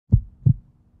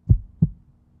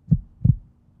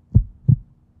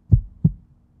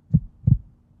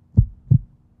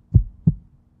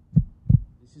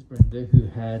This is Brenda, who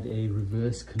had a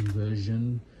reverse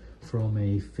conversion from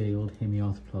a failed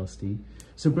hemiarthroplasty.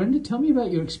 So Brenda, tell me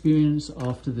about your experience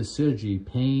after the surgery.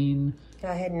 Pain?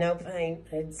 I had no pain.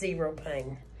 I had zero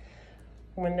pain.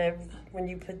 When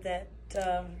you put that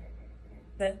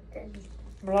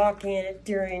block in it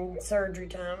during surgery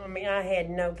time, I mean, I had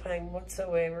no pain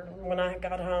whatsoever. When I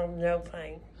got home, no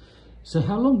pain. So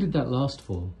how long did that last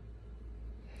for?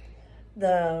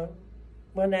 The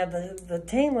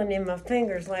tingling in my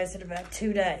fingers lasted about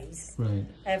 2 days. Right.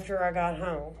 After I got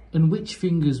home. And which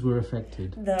fingers were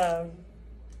affected? The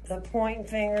pointing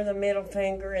finger, the middle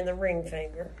finger, and the ring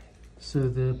finger. So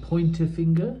the pointer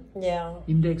finger? Yeah.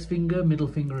 Index finger, middle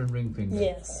finger, and ring finger?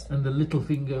 Yes. And the little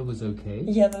finger was okay?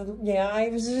 Yeah,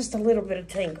 it was just a little bit of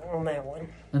tingle on that one.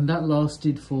 And that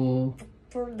lasted for?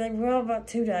 About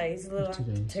 2 days. 2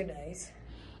 days. 2 days.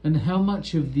 And how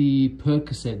much of the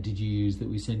Percocet did you use that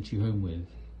we sent you home with?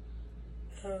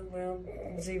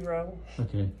 Zero.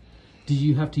 Okay. Did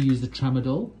you have to use the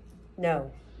tramadol?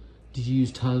 No. Did you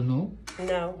use Tylenol?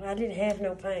 No, I didn't have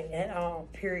no pain at all,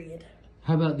 period.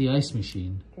 How about the ice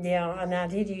machine? Yeah, and I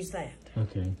did use that.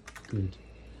 Okay, good.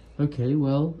 Okay,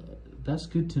 well, that's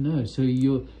good to know. So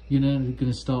you're now going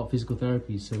to start physical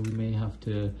therapy, so we may have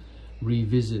to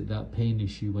revisit that pain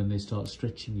issue when they start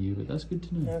stretching you, but that's good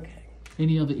to know. Okay.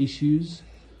 Any other issues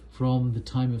from the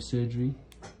time of surgery?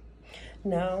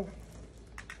 No.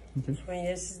 Okay. I mean,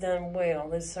 this is done well.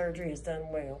 This surgery is done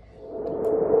well.